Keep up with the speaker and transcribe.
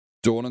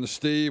Dawn and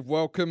Steve,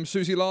 welcome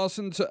Susie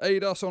Larson to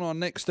aid us on our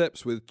next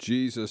steps with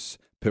Jesus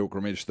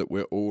pilgrimage that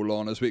we're all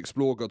on as we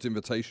explore God's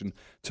invitation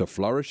to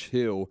flourish,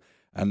 heal,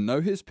 and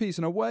know his peace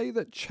in a way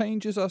that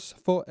changes us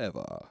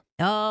forever.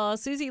 Oh,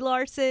 Susie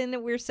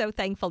Larson, we're so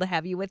thankful to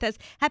have you with us.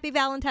 Happy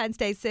Valentine's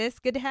Day, sis.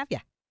 Good to have you.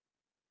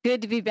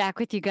 Good to be back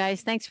with you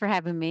guys. Thanks for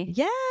having me.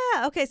 Yeah.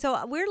 Okay.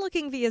 So we're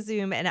looking via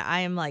Zoom, and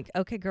I am like,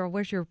 okay, girl,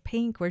 where's your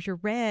pink? Where's your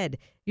red?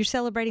 You're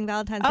celebrating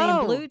Valentine's Day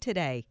in blue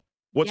today.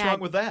 What's Yeah, wrong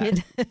with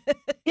that?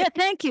 Yeah,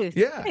 thank you.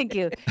 Yeah. Thank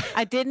you.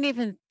 I didn't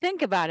even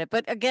think about it.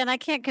 But again, I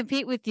can't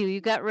compete with you.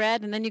 You got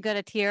red and then you got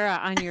a tiara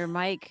on your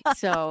mic.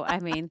 So, I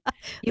mean, We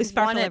you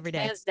sparkle won it every day.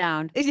 hands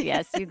down.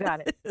 Yes, you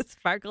got it.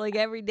 Sparkling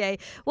every day.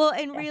 Well,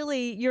 and Yeah.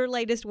 really, your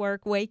latest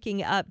work,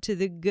 Waking Up to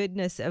the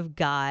Goodness of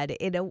God,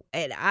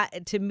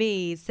 to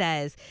me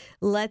says,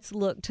 let's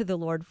look to the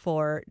Lord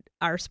for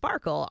our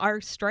sparkle,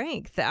 our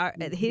strength.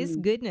 His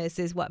goodness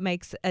is what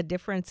makes a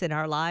difference in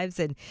our lives.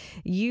 And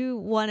you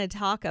want to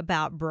talk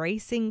about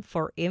bracing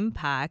for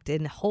impact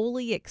and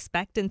holy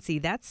expectancy.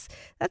 That's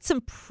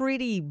some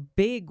pretty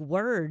big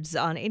words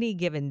on any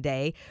given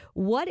day.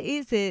 What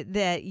is it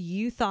that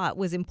you thought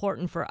was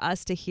important for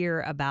us to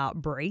hear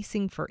about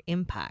bracing for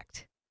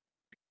impact?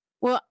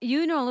 Well,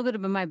 you know a little bit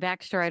about my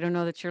backstory. I don't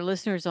know that your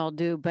listeners all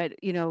do, but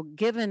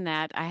given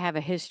that I have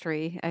a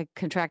history, I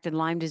contracted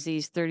Lyme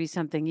disease 30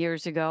 something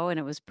years ago, and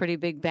it was a pretty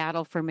big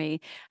battle for me.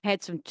 I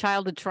had some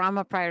childhood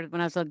trauma prior to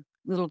when I was a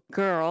little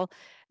girl,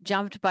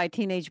 jumped by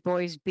teenage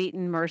boys,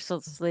 beaten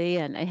mercilessly,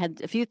 and I had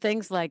a few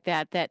things like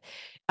that.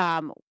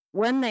 Um,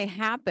 when they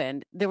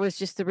happened, there was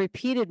just the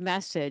repeated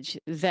message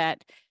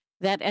that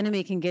that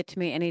enemy can get to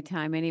me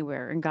anytime,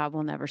 anywhere, and God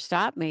will never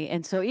stop me.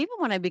 And so, even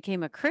when I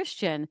became a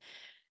Christian,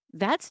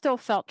 that still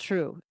felt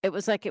true. It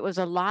was like it was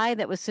a lie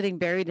that was sitting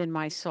buried in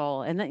my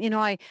soul. And then,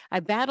 I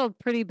battled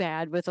pretty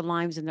bad with the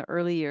Lymes in the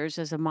early years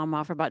as a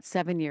mama for about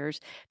 7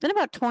 years. Then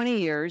about 20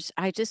 years,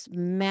 I just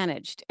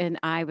managed. And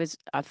I was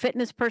a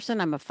fitness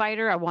person. I'm a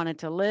fighter. I wanted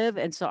to live.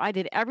 And so I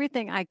did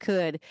everything I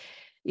could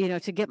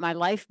to get my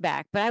life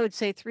back. But I would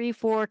say 3,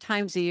 4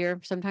 times a year,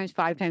 sometimes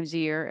 5 times a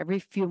year, every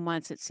few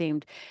months, it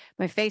seemed,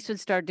 my face would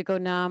start to go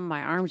numb,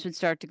 my arms would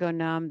start to go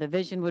numb, the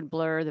vision would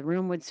blur, the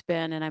room would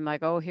spin. And I'm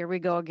like, oh, here we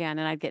go again.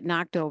 And I'd get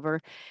knocked over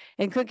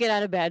and couldn't get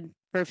out of bed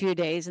for a few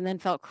days and then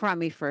felt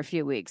crummy for a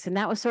few weeks. And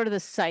that was sort of the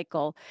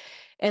cycle.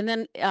 And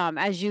then,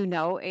 as you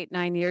know, 8,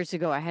 9 years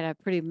ago, I had a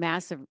pretty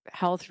massive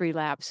health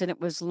relapse and it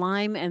was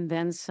Lyme and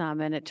then some.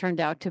 And it turned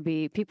out to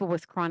be people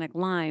with chronic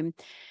Lyme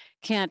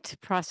can't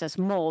process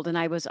mold, and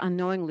I was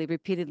unknowingly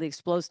repeatedly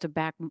exposed to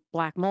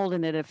black mold,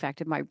 and it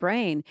affected my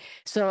brain.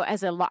 So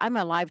I'm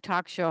a live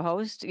talk show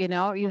host,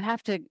 you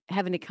have to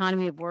have an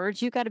economy of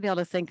words. You got to be able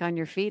to think on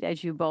your feet,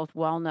 as you both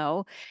well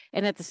know.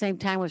 And at the same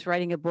time was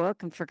writing a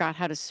book and forgot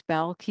how to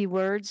spell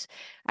keywords.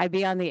 I'd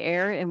be on the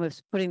air and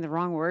was putting the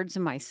wrong words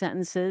in my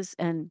sentences,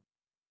 and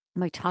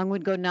my tongue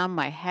would go numb,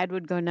 my head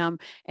would go numb,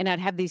 and I'd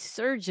have these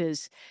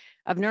surges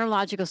of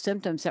neurological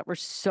symptoms that were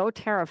so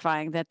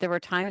terrifying that there were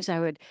times I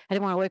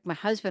didn't want to wake my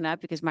husband up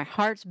because my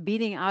heart's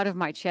beating out of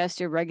my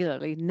chest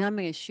irregularly,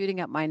 numbing and shooting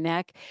up my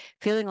neck,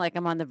 feeling like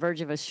I'm on the verge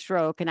of a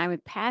stroke. And I was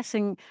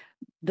passing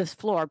this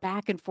floor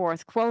back and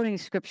forth, quoting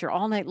scripture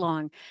all night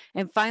long.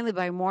 And finally,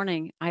 by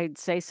morning, I'd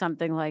say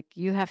something like,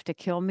 you have to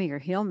kill me or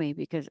heal me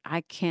because I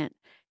can't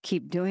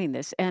keep doing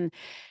this. And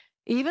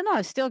even though I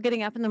was still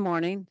getting up in the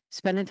morning,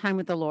 spending time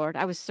with the Lord,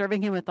 I was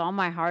serving him with all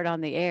my heart on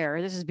the air.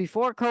 This is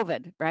before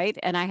COVID, right?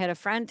 And I had a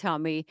friend tell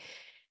me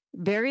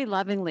very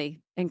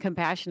lovingly and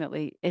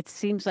compassionately, it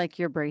seems like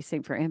you're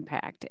bracing for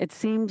impact. It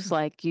seems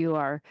like you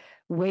are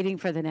waiting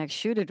for the next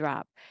shoe to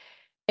drop.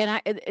 And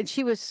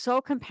she was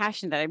so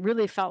compassionate that I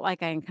really felt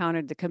like I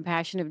encountered the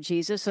compassion of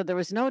Jesus. So there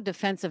was no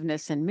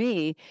defensiveness in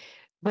me,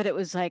 but it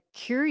was like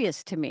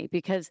curious to me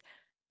because,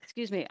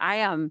 excuse me,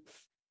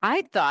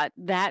 I thought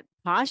that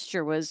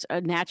posture was a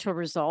natural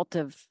result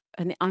of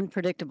an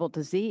unpredictable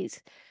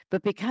disease.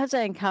 But because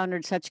I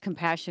encountered such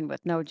compassion with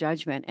no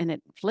judgment and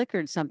it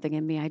flickered something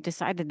in me, I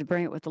decided to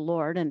bring it with the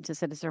Lord and to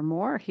said, is there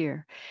more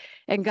here?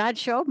 And God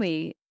showed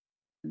me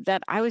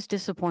that I was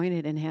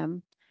disappointed in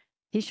him.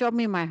 He showed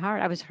me my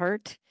heart. I was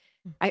hurt.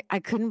 I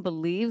couldn't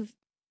believe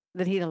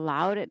that he'd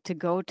allowed it to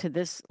go to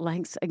this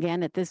lengths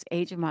again at this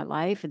age of my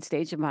life and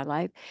stage of my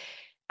life.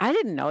 I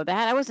didn't know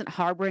that. I wasn't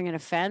harboring an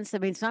offense. I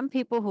mean, some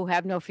people who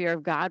have no fear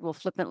of God will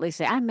flippantly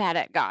say, I'm mad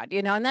at God,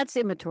 and that's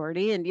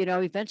immaturity. And,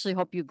 eventually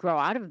hope you grow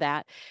out of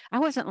that. I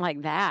wasn't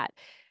like that.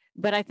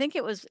 But I think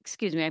it was,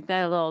 excuse me, I've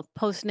got a little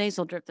post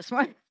nasal drip this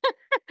morning.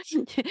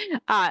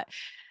 uh,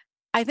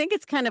 I think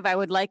it's kind of, I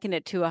would liken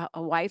it to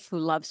a wife who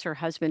loves her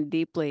husband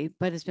deeply,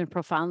 but has been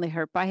profoundly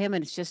hurt by him.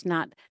 And it's just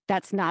not,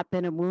 that's not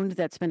been a wound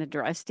that's been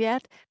addressed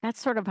yet.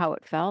 That's sort of how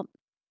it felt.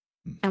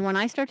 And when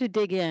I start to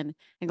dig in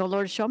and go,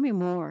 Lord, show me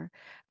more,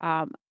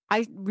 um,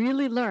 I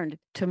really learned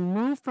to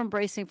move from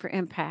bracing for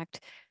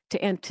impact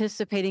to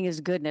anticipating his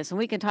goodness. And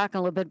we can talk a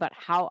little bit about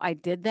how I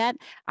did that.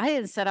 I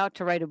didn't set out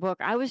to write a book.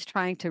 I was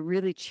trying to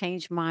really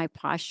change my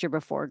posture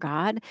before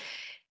God.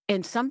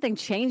 And something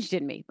changed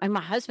in me. And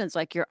my husband's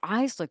like, your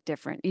eyes look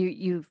different.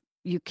 You've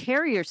you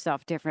carry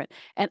yourself different.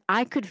 And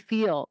I could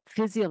feel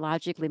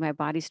physiologically my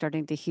body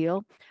starting to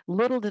heal.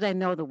 Little did I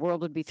know the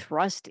world would be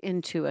thrust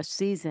into a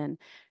season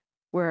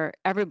where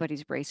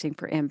everybody's bracing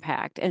for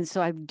impact. And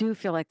so I do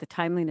feel like the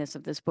timeliness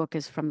of this book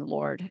is from the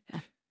Lord.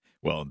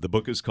 Well, the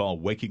book is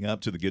called Waking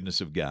Up to the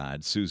Goodness of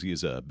God. Susie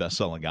is a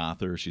best-selling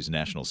author. She's a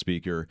national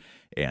speaker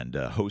and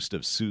host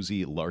of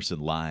Susie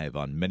Larson Live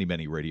on many,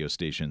 many radio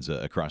stations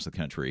across the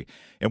country.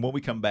 And when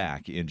we come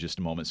back in just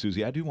a moment,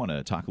 Susie, I do want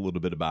to talk a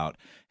little bit about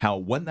how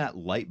when that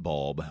light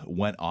bulb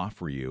went off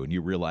for you and you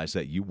realized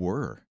that you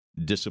were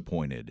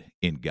disappointed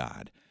in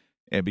God.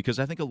 And because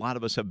I think a lot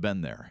of us have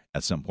been there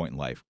at some point in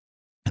life.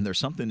 And there's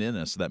something in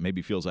us that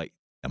maybe feels like,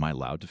 am I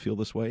allowed to feel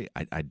this way?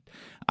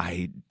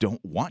 I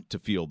don't want to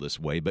feel this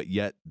way, but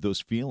yet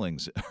those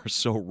feelings are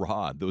so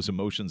raw. Those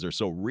emotions are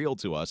so real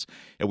to us,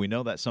 and we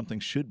know that something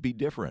should be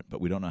different,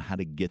 but we don't know how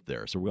to get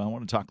there. So I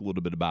want to talk a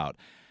little bit about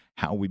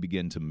how we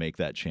begin to make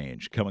that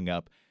change. Coming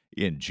up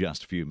in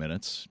just a few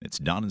minutes, it's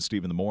Don and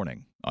Steve in the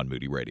Morning on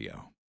Moody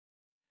Radio.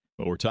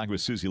 Well, we're talking with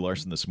Susie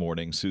Larson this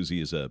morning.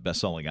 Susie is a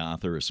best-selling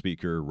author, a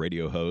speaker,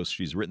 radio host.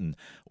 She's written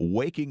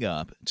Waking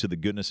Up to the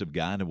Goodness of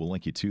God, and we'll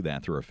link you to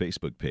that through our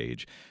Facebook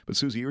page. But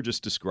Susie, you were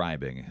just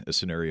describing a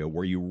scenario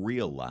where you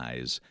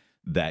realize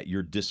that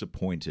you're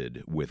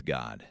disappointed with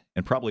God.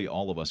 And probably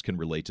all of us can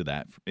relate to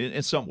that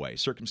in some way.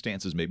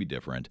 Circumstances may be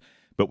different,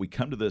 but we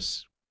come to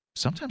this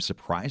sometimes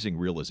surprising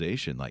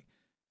realization like,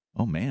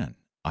 oh man,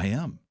 I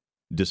am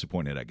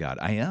disappointed at God.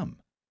 I am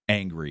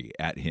angry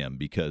at him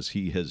because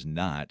he has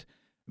not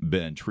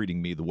been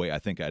treating me the way I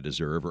think I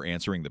deserve or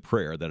answering the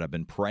prayer that I've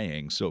been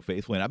praying so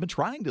faithfully. And I've been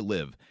trying to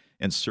live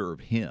and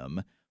serve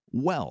him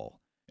well.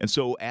 And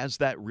so as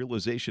that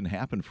realization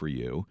happened for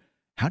you,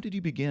 how did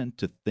you begin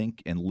to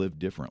think and live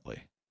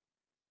differently?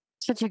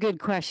 Such a good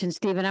question,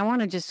 Stephen. I want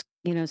to just,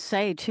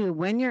 say too,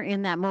 when you're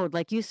in that mode,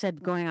 like you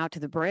said, going out to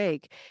the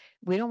break,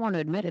 we don't want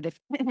to admit it.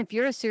 If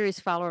you're a serious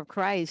follower of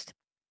Christ,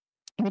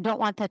 you don't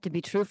want that to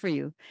be true for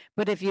you.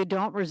 But if you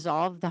don't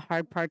resolve the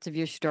hard parts of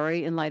your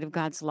story in light of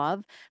God's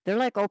love, they're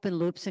like open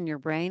loops in your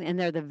brain. And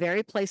they're the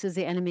very places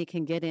the enemy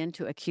can get in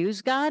to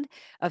accuse God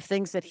of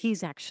things that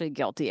he's actually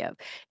guilty of.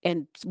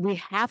 And we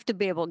have to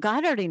be able,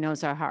 God already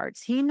knows our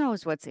hearts. He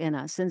knows what's in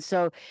us.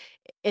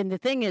 And the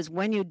thing is,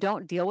 when you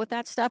don't deal with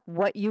that stuff,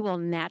 what you will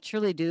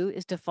naturally do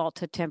is default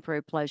to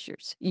temporary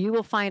pleasures. You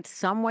will find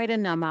some way to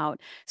numb out,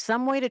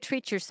 some way to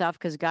treat yourself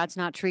because God's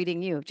not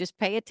treating you. Just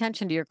pay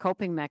attention to your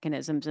coping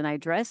mechanisms. And I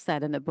address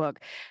that in the book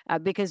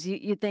because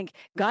you think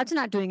God's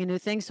not doing a new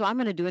thing, so I'm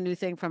going to do a new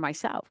thing for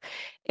myself.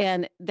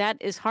 And that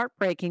is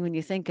heartbreaking when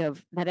you think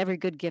of that every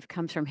good gift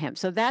comes from him.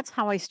 So that's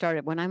how I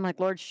started when I'm like,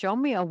 Lord, show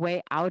me a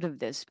way out of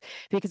this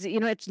because,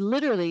 it's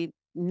literally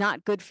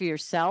not good for your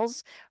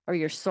cells or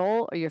your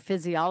soul or your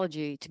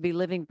physiology to be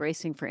living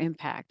bracing for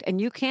impact. And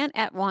you can't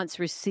at once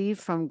receive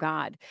from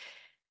God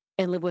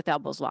and live with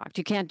elbows locked.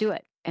 You can't do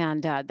it.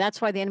 And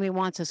that's why the enemy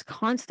wants us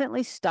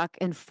constantly stuck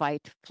in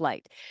fight,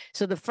 flight.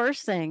 So the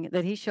first thing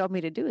that he showed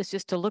me to do is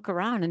just to look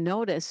around and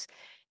notice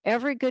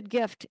every good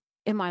gift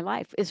in my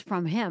life is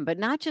from him, but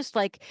not just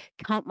like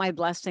count my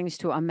blessings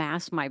to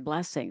amass my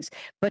blessings,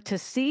 but to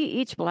see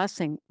each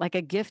blessing like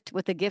a gift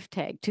with a gift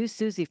tag to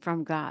Susie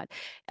from God,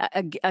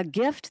 a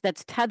gift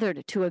that's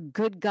tethered to a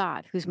good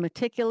God who's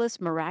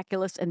meticulous,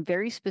 miraculous, and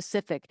very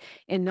specific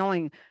in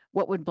knowing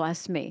what would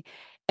bless me.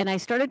 And I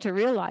started to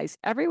realize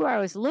everywhere I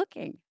was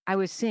looking, I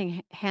was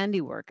seeing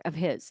handiwork of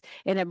his.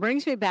 And it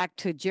brings me back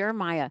to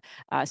Jeremiah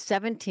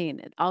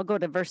 17. I'll go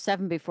to verse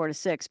 7 before to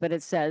 6, but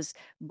it says,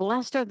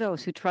 blessed are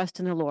those who trust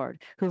in the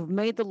Lord, who've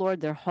made the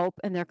Lord their hope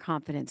and their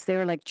confidence. They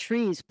are like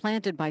trees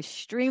planted by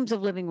streams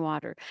of living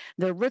water.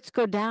 Their roots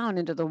go down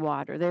into the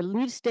water. Their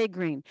leaves stay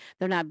green.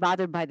 They're not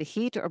bothered by the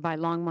heat or by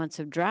long months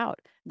of drought.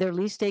 Their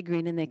leaves stay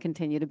green and they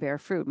continue to bear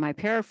fruit. My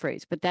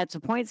paraphrase, but that's a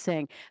point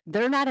saying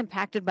they're not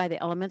impacted by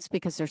the elements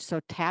because they're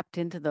so tapped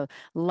into the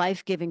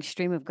life-giving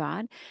stream of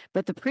God.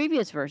 But the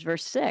previous verse,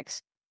 verse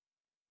 6,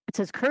 it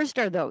says, cursed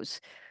are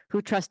those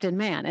who trust in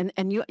man.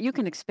 And you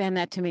can expand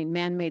that to mean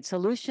man-made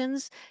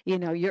solutions,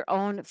 your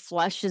own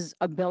flesh's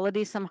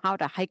ability somehow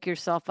to hike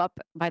yourself up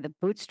by the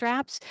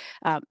bootstraps,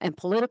 and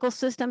political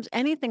systems,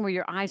 anything where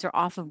your eyes are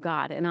off of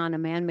God and on a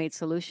man-made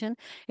solution.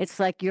 It's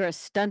like you're a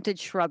stunted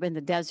shrub in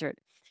the desert.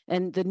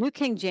 And the New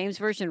King James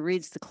Version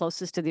reads the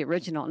closest to the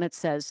original, and it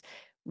says,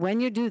 when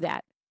you do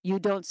that, you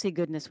don't see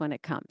goodness when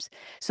it comes.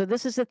 So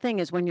this is the thing,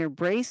 is when you're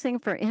bracing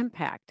for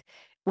impact,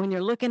 when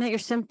you're looking at your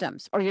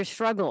symptoms or your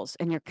struggles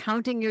and you're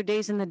counting your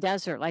days in the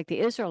desert like the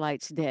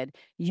Israelites did,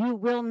 you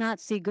will not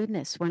see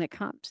goodness when it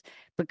comes.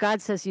 But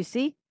God says, you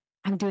see,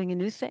 I'm doing a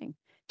new thing.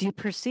 Do you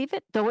perceive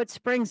it? Though it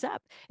springs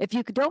up. If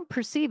you don't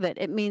perceive it,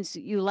 it means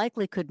you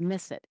likely could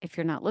miss it if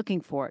you're not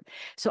looking for it.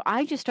 So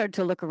I just started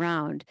to look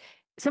around.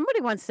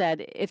 Somebody once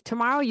said, if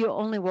tomorrow you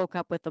only woke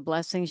up with the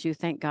blessings you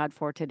thank God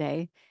for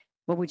today,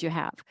 what would you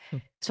have?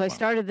 So I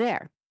started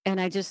there. And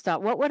I just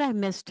thought, what would I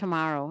miss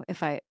tomorrow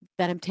if that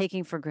I'm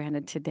taking for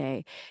granted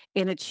today?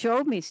 And it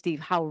showed me, Steve,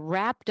 how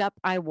wrapped up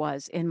I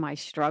was in my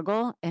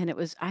struggle. And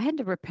I had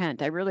to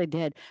repent. I really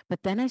did.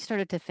 But then I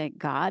started to thank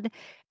God,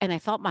 and I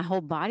felt my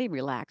whole body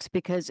relax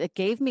because it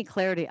gave me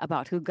clarity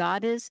about who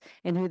God is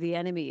and who the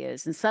enemy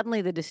is. And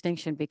suddenly the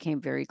distinction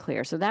became very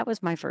clear. So that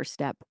was my first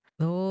step.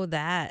 Oh,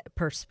 that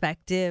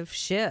perspective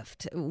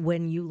shift.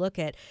 When you look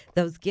at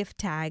those gift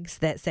tags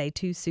that say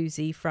to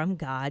Susie from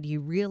God, you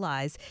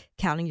realize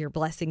counting your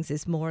blessings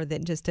is more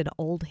than just an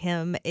old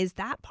hymn. Is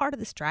that part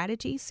of the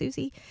strategy,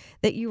 Susie,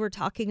 that you were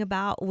talking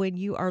about when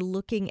you are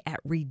looking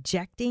at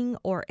rejecting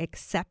or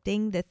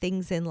accepting the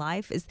things in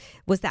life?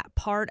 Was that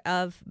part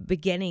of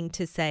beginning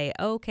to say,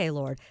 okay,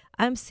 Lord,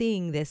 I'm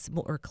seeing this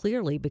more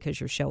clearly because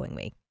you're showing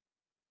me?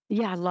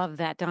 Yeah, I love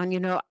that,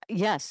 Don.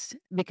 Yes,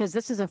 because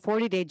this is a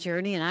 40-day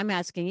journey, and I'm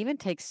asking, even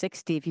take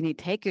 60 if you need.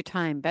 Take your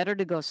time. Better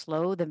to go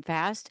slow than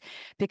fast,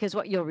 because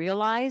what you'll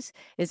realize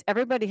is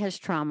everybody has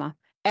trauma.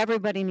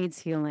 Everybody needs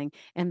healing.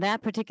 And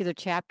that particular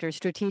chapter,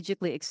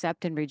 strategically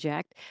accept and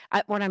reject,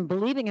 what I'm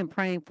believing and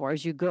praying for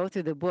as you go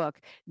through the book,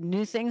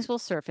 new things will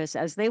surface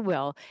as they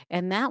will.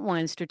 And that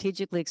one,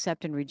 strategically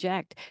accept and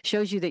reject,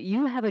 shows you that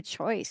you have a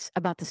choice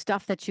about the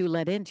stuff that you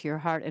let into your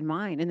heart and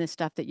mind and the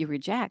stuff that you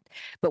reject.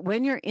 But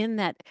when you're in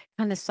that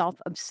kind of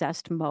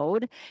self-obsessed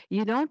mode,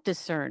 you don't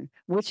discern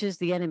which is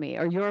the enemy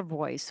or your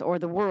voice or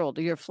the world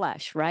or your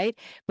flesh, right?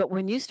 But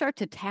when you start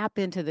to tap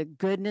into the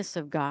goodness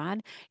of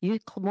God, you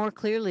more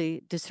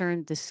clearly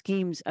discern the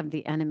schemes of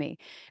the enemy,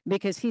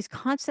 because he's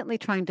constantly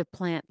trying to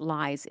plant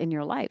lies in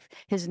your life.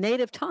 His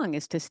native tongue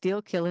is to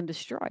steal, kill, and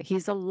destroy.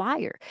 He's a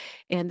liar.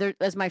 And there,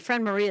 as my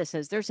friend Maria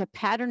says, there's a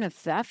pattern of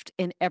theft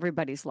in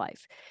everybody's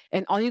life.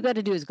 And all you got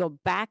to do is go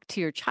back to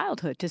your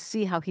childhood to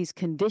see how he's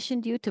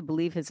conditioned you to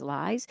believe his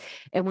lies.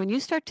 And when you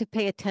start to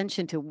pay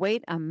attention to,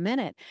 wait a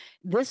minute,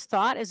 this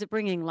thought, is it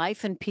bringing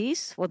life and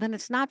peace? Well, then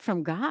it's not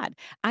from God.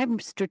 I'm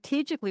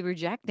strategically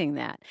rejecting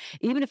that.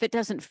 Even if it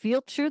doesn't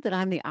feel true that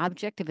I'm the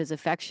object of his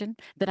affection,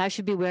 that I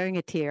should be wearing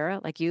a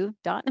tiara like you,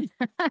 Don.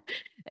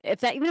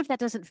 Even if that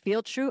doesn't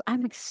feel true,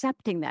 I'm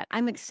accepting that.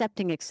 I'm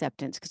accepting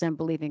acceptance because I'm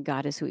believing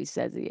God is who he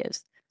says he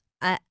is.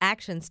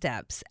 Action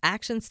steps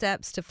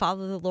to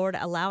follow the Lord,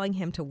 allowing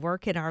him to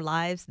work in our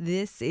lives.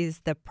 This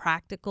is the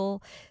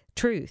practical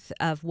truth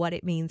of what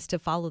it means to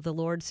follow the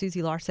Lord.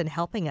 Susie Larson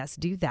helping us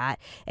do that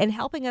and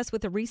helping us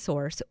with a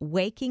resource,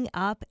 Waking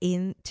Up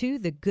into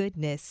the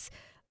Goodness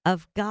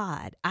of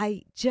God.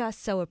 I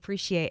just so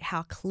appreciate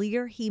how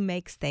clear he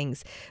makes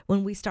things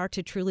when we start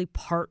to truly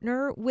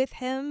partner with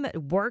him,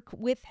 work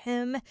with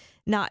him,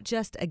 not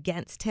just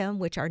against him,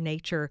 which our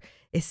nature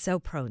is so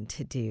prone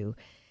to do.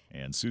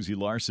 And Susie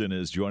Larson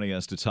is joining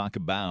us to talk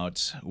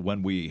about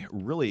when we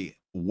really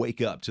wake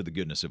up to the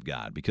goodness of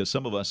God, because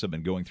some of us have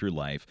been going through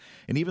life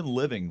and even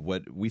living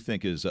what we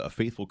think is a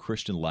faithful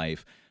Christian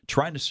life,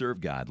 trying to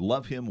serve God,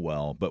 love him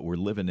well, but we're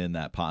living in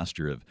that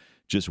posture of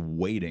just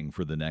waiting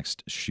for the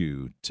next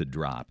shoe to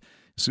drop.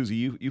 Susie,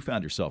 you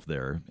found yourself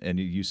there, and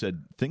you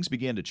said things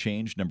began to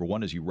change. Number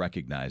one, as you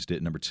recognized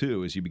it. Number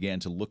two, as you began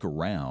to look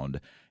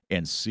around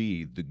and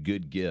see the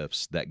good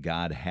gifts that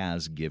God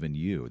has given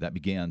you. That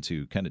began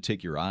to kind of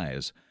take your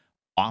eyes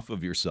off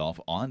of yourself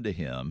onto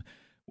him.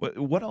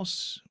 What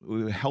else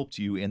helped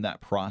you in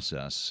that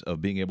process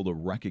of being able to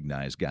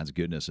recognize God's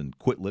goodness and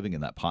quit living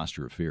in that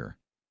posture of fear?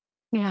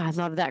 Yeah, I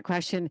love that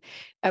question.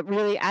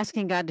 Really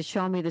asking God to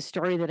show me the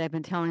story that I've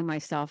been telling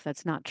myself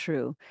that's not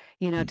true,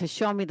 to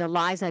show me the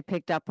lies I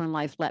picked up when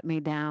life let me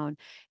down.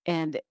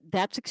 And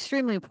that's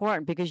extremely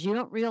important because you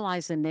don't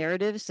realize the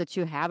narratives that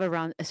you have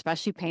around,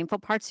 especially painful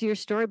parts of your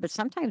story, but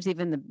sometimes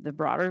even the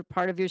broader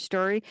part of your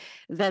story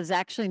that is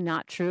actually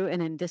not true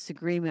and in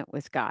disagreement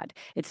with God.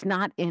 It's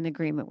not in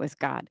agreement with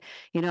God.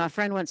 A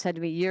friend once said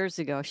to me years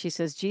ago, she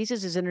says,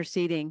 Jesus is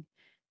interceding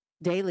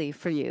daily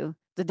for you.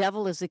 The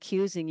devil is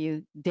accusing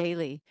you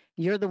daily.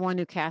 You're the one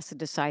who casts the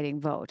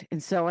deciding vote.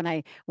 And so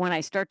when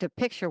I start to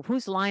picture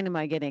whose line am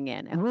I getting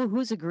in and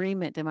whose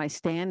agreement am I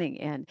standing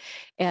in,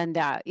 and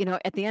at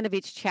the end of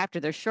each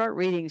chapter, there's short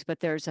readings, but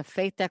there's a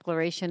faith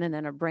declaration and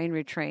then a brain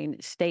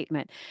retrain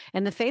statement.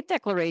 And the faith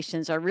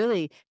declarations are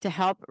really to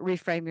help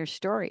reframe your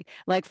story.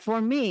 Like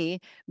for me,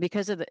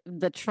 because of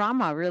the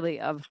trauma really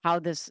of how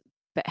this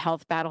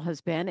health battle has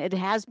been, it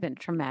has been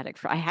traumatic.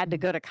 I had to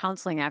go to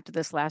counseling after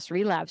this last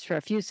relapse for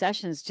a few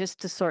sessions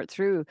just to sort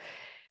through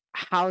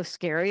how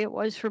scary it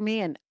was for me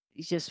and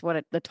just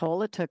the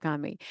toll it took on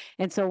me.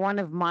 And so one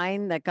of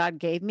mine that God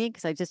gave me,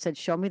 because I just said,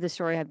 show me the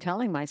story I'm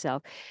telling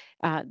myself.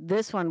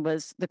 This one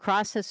was, the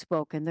cross has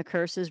spoken, the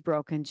curse is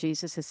broken,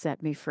 Jesus has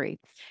set me free.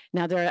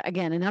 Now there are,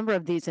 again, a number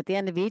of these at the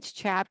end of each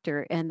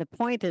chapter. And the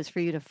point is for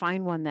you to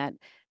find one that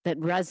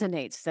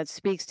resonates, that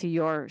speaks to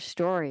your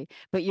story.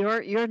 But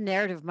your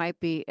narrative might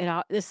be,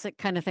 this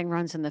kind of thing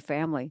runs in the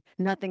family.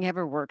 Nothing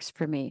ever works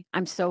for me.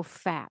 I'm so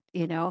fat,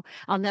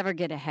 I'll never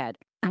get ahead.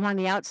 I'm on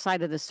the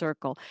outside of the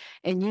circle.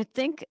 And you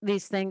think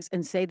these things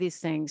and say these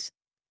things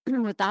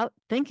without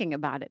thinking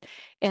about it.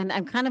 And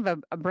I'm kind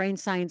of a brain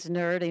science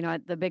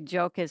nerd. The big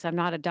joke is I'm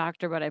not a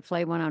doctor, but I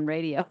play one on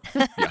radio.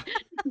 Yeah.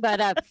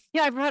 But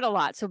yeah, I've read a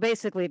lot. So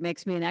basically, it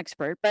makes me an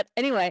expert. But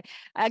anyway,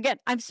 again,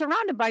 I'm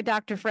surrounded by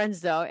doctor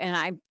friends, though, and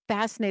I'm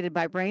fascinated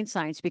by brain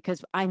science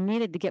because I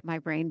needed to get my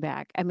brain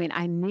back. I mean,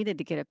 I needed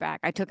to get it back.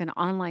 I took an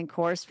online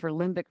course for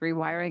limbic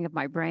rewiring of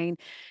my brain.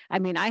 I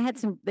mean,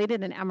 they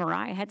did an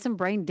MRI. I had some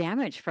brain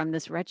damage from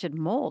this wretched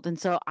mold. And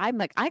so I'm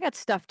like, I got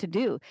stuff to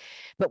do.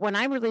 But when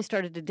I really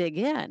started to dig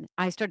in,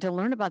 I started to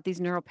learn about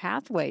these neural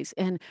pathways.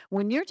 And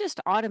when you're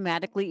just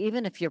automatically,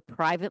 even if you're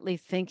privately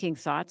thinking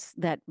thoughts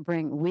that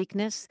bring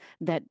weakness,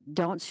 that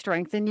don't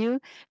strengthen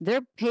you,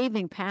 they're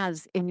paving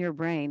paths in your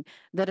brain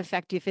that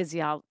affect you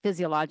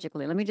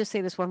physiologically. Let me just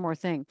say this one more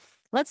thing.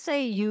 Let's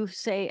say you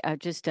say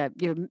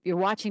you're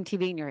watching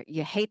TV and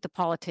you hate the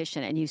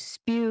politician and you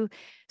spew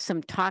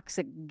some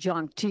toxic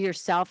junk to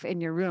yourself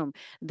in your room.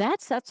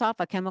 That sets off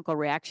a chemical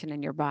reaction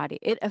in your body.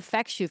 It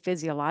affects you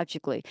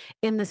physiologically.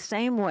 In the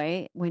same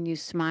way, when you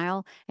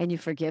smile and you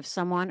forgive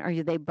someone,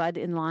 they bud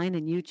in line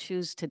and you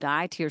choose to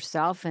die to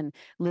yourself and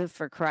live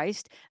for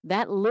Christ,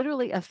 that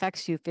literally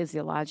affects you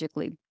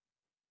physiologically.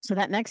 So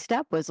that next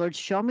step was, Lord,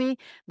 show me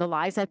the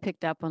lies I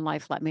picked up when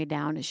life let me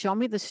down, and show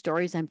me the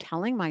stories I'm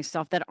telling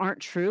myself that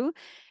aren't true,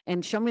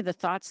 and show me the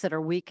thoughts that are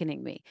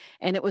weakening me.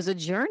 And it was a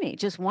journey,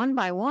 just one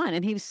by one.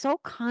 And he was so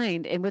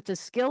kind. And with the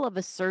skill of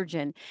a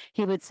surgeon,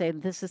 he would say,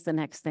 this is the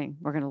next thing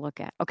we're going to look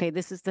at. Okay,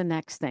 this is the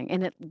next thing.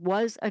 And it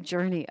was a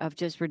journey of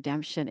just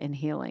redemption and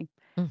healing.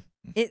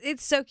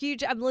 It's so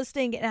huge. I'm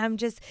listening and I'm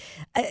just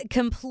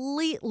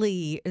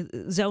completely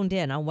zoned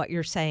in on what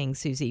you're saying,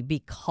 Susie,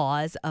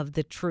 because of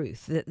the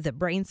truth. The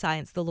brain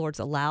science the Lord's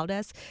allowed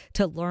us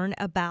to learn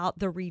about,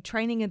 the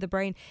retraining of the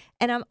brain.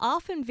 And I'm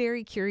often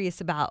very curious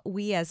about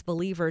we as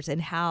believers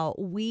and how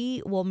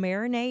we will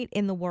marinate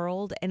in the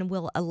world and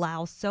will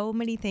allow so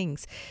many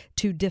things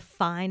to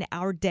define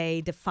our day,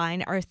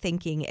 define our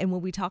thinking. And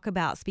when we talk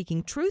about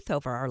speaking truth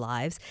over our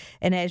lives,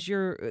 and as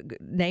you're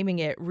naming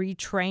it,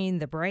 retrain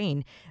the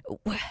brain,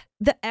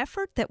 the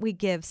effort that we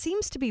give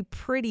seems to be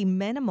pretty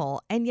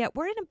minimal, and yet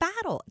we're in a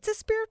battle. It's a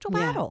spiritual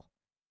battle.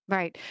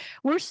 Right.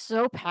 We're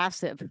so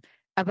passive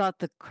about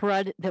the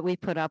crud that we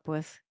put up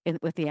with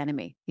the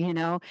enemy,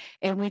 and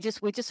we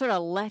just sort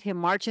of let him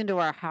march into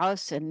our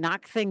house and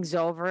knock things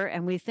over,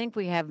 and we think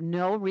we have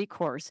no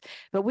recourse,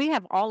 but we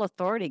have all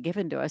authority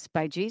given to us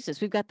by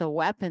Jesus. We've got the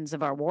weapons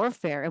of our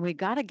warfare, and we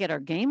got to get our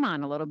game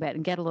on a little bit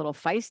and get a little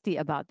feisty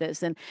about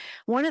this. And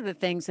one of the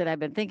things that I've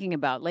been thinking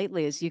about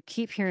lately is you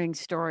keep hearing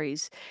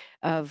stories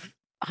of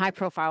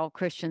high-profile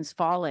Christians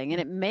falling. And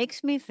it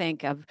makes me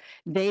think of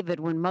David.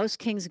 When most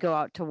kings go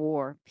out to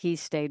war, he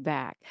stayed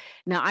back.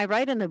 Now, I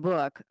write in the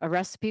book, a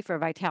recipe for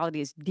vitality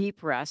is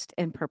deep rest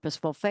and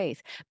purposeful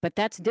faith. But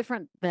that's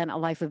different than a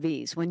life of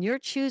ease. When you're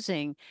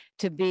choosing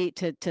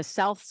to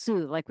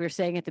self-soothe, like we were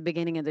saying at the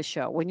beginning of the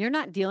show, when you're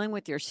not dealing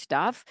with your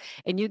stuff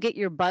and you get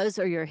your buzz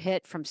or your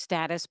hit from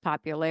status,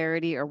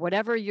 popularity, or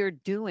whatever you're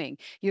doing,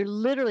 you're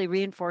literally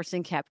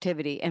reinforcing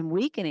captivity and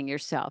weakening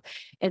yourself.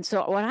 And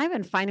so what I've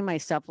been finding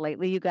myself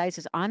lately, you guys,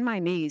 is on my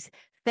knees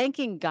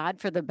thanking God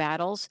for the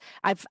battles.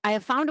 I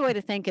have found a way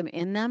to thank him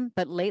in them,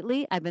 but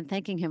lately I've been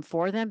thanking him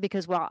for them,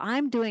 because while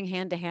I'm doing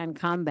hand-to-hand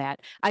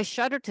combat, I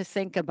shudder to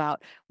think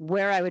about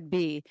where I would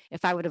be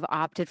if I would have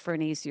opted for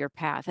an easier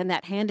path. And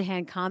that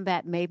hand-to-hand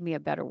combat made me a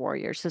better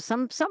warrior. So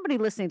somebody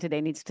listening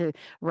today needs to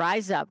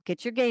rise up,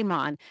 get your game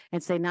on,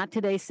 and say, not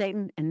today,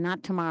 Satan, and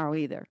not tomorrow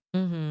either.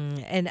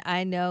 Mm-hmm. And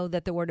I know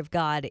that the Word of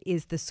God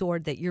is the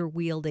sword that you're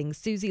wielding.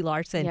 Susie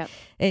Larson,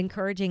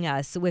 encouraging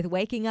us with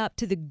waking up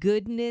to the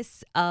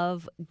goodness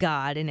of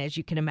God. And as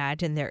you can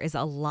imagine, there is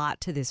a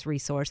lot to this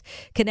resource.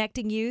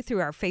 Connecting you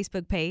through our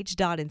Facebook page,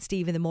 Dawn and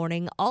Steve in the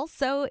Morning.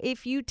 Also,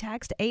 if you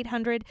text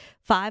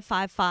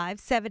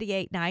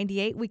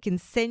 800-555-7898, we can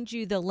send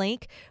you the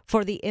link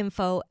for the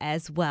info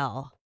as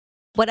well.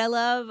 What I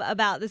love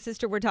about the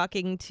sister we're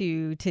talking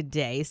to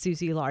today,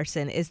 Susie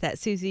Larson, is that,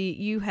 Susie,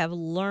 you have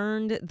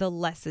learned the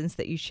lessons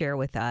that you share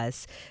with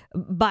us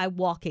by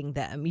walking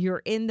them.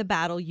 You're in the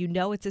battle. You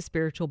know it's a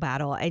spiritual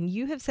battle. And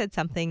you have said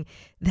something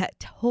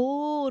that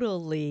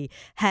totally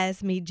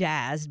has me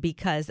jazzed,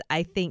 because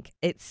I think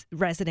it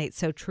resonates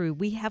so true.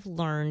 We have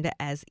learned,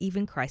 as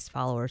even Christ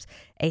followers,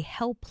 a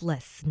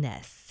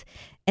helplessness.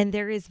 And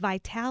there is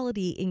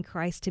vitality in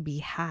Christ to be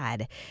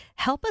had.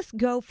 Help us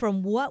go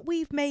from what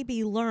we've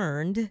maybe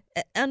learned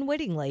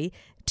unwittingly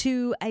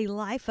to a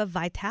life of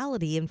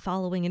vitality in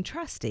following and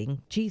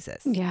trusting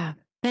Jesus. Yeah.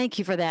 Thank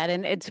you for that.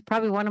 And it's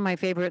probably one of my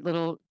favorite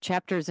little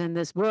chapters in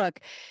this book.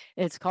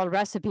 It's called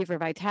Recipe for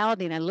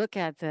Vitality. And I look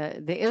at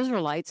the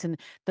Israelites and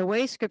the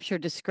way Scripture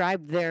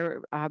described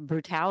their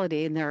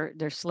brutality and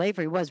their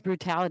slavery was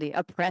brutality,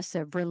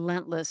 oppressive,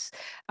 relentless.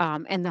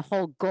 And the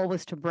whole goal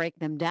was to break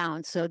them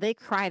down. So they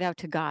cried out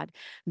to God.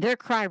 Their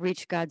cry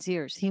reached God's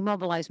ears. He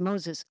mobilized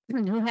Moses,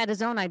 who had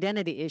his own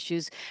identity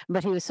issues,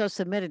 but he was so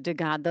submitted to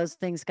God, those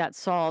things got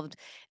solved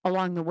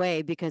along the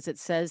way, because it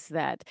says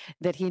that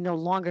he no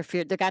longer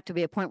feared. There got to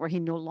be a point where he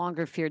no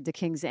longer feared the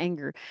king's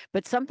anger.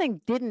 But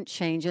something didn't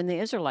change in the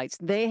Israelites.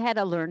 They had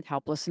a learned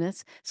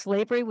helplessness.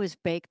 Slavery was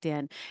baked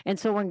in. And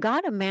so when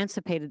God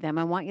emancipated them,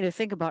 I want you to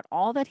think about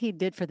all that he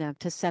did for them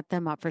to set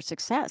them up for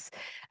success.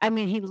 I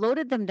mean, he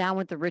loaded them down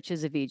with the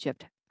riches of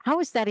Egypt. How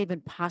is that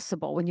even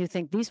possible when you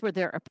think these were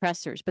their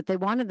oppressors, but they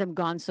wanted them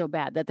gone so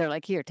bad that they're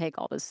like, here, take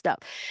all this stuff.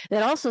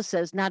 That also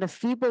says not a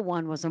feeble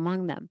one was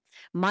among them.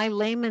 My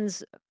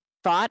layman's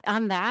thought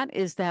on that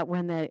is that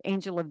when the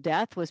angel of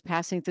death was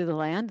passing through the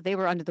land, they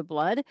were under the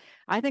blood.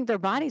 I think their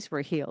bodies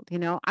were healed. You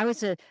know, I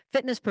was a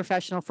fitness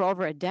professional for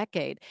over a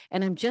decade,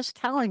 and I'm just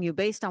telling you,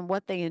 based on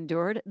what they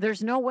endured,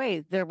 there's no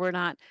way there were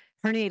not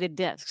herniated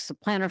discs,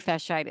 plantar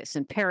fasciitis,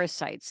 and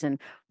parasites, and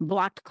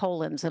blocked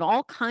colons, and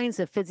all kinds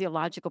of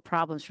physiological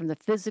problems from the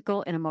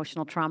physical and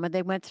emotional trauma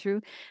they went through.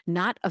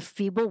 Not a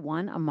feeble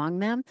one among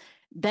them.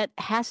 That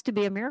has to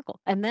be a miracle.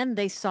 And then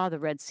they saw the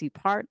Red Sea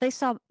part.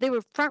 They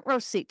were front row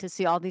seat to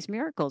see all these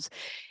miracles.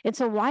 And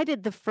so why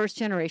did the first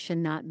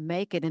generation not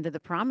make it into the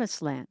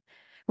promised land?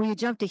 When you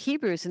jump to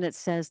Hebrews and it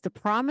says the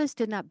promise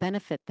did not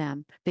benefit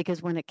them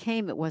because when it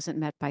came, it wasn't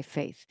met by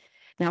faith.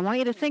 Now, I want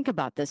you to think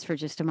about this for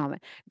just a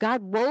moment.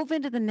 God wove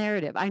into the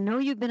narrative. I know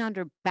you've been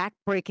under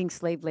backbreaking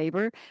slave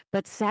labor,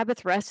 but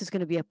Sabbath rest is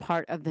going to be a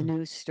part of the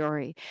new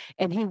story.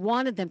 And he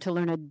wanted them to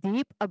learn a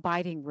deep,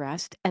 abiding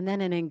rest and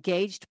then an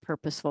engaged,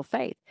 purposeful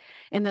faith.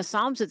 In the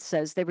Psalms, it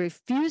says they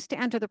refused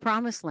to enter the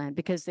promised land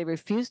because they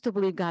refused to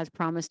believe God's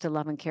promise to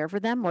love and care for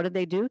them. What did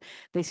they do?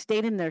 They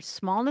stayed in their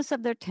smallness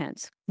of their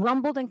tents,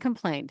 grumbled and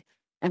complained,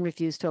 and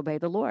refused to obey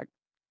the Lord.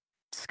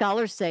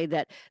 Scholars say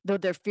that though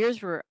their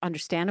fears were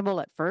understandable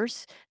at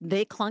first,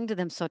 they clung to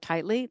them so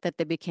tightly that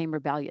they became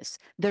rebellious.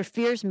 Their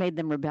fears made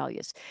them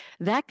rebellious.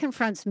 That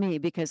confronts me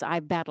because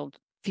I battled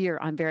fear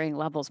on varying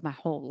levels my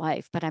whole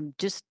life, but I'm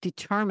just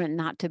determined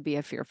not to be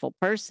a fearful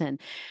person.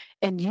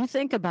 And you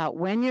think about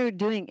when you're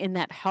doing in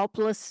that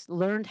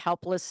learned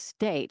helpless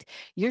state,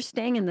 you're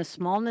staying in the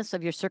smallness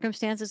of your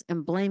circumstances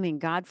and blaming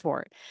God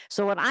for it.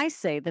 So what I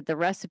say that the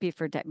recipe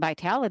for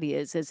vitality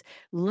is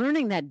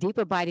learning that deep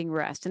abiding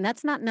rest. And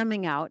that's not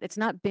numbing out. It's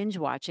not binge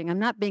watching. I'm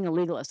not being a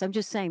legalist. I'm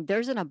just saying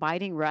there's an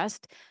abiding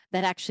rest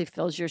that actually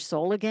fills your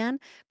soul again.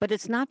 But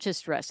it's not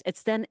just rest.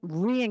 It's then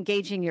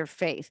re-engaging your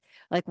faith.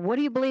 Like, what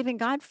do you believe in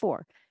God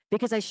for?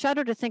 Because I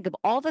shudder to think of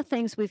all the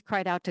things we've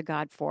cried out to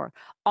God for,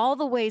 all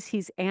the ways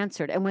he's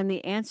answered. And when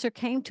the answer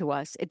came to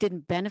us, it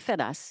didn't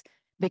benefit us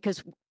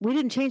because we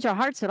didn't change our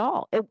hearts at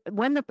all.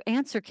 When the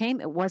answer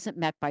came, it wasn't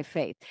met by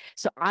faith.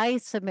 So I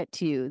submit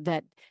to you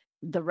that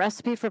the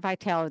recipe for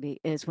vitality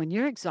is when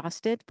you're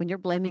exhausted, when you're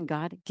blaming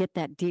God, get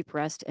that deep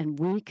rest and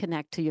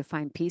reconnect till you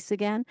find peace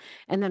again.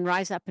 And then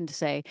rise up and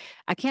say,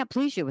 I can't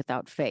please you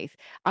without faith.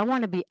 I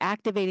want to be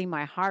activating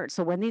my heart.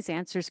 So when these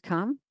answers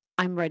come,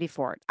 I'm ready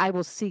for it. I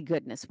will see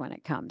goodness when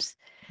it comes.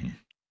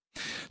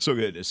 So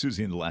good.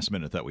 Susie, in the last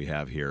minute that we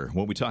have here,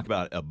 when we talk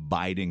about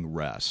abiding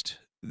rest,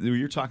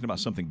 you're talking about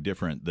something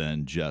different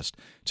than just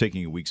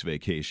taking a week's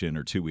vacation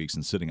or 2 weeks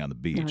and sitting on the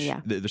beach. Oh,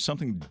 yeah. There's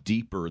something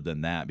deeper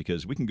than that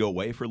because we can go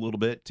away for a little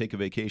bit, take a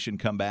vacation,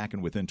 come back,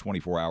 and within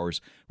 24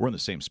 hours, we're in the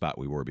same spot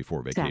we were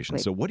before vacation.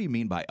 Exactly. So what do you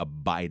mean by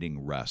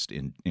abiding rest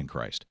in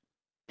Christ?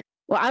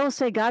 Well, I will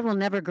say God will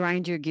never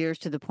grind your gears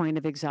to the point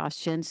of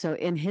exhaustion. So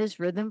in his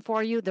rhythm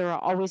for you, there are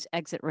always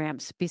exit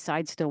ramps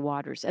beside still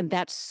waters. And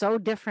that's so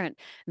different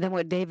than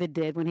what David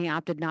did when he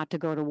opted not to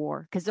go to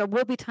war. Because there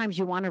will be times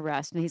you want to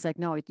rest. And he's like,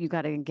 no, you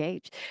got to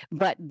engage.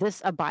 But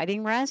this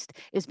abiding rest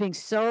is being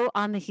so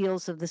on the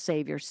heels of the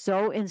Savior,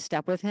 so in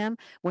step with him.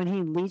 When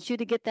he leads you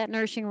to get that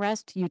nourishing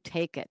rest, you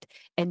take it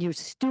and you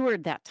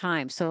steward that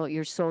time so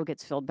your soul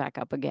gets filled back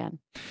up again.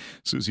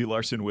 Susie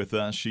Larson with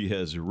us. She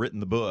has written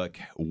the book,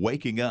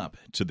 Waking Up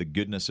to the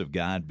Goodness of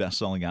God,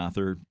 best-selling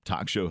author,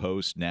 talk show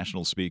host,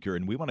 national speaker,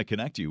 and we want to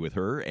connect you with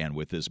her and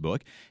with this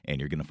book, and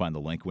you're going to find the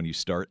link when you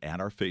start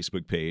at our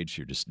Facebook page.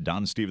 You're just Don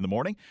and Steve in the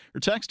morning, or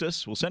text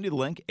us. We'll send you the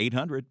link,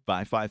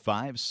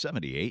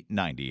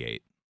 800-555-7898.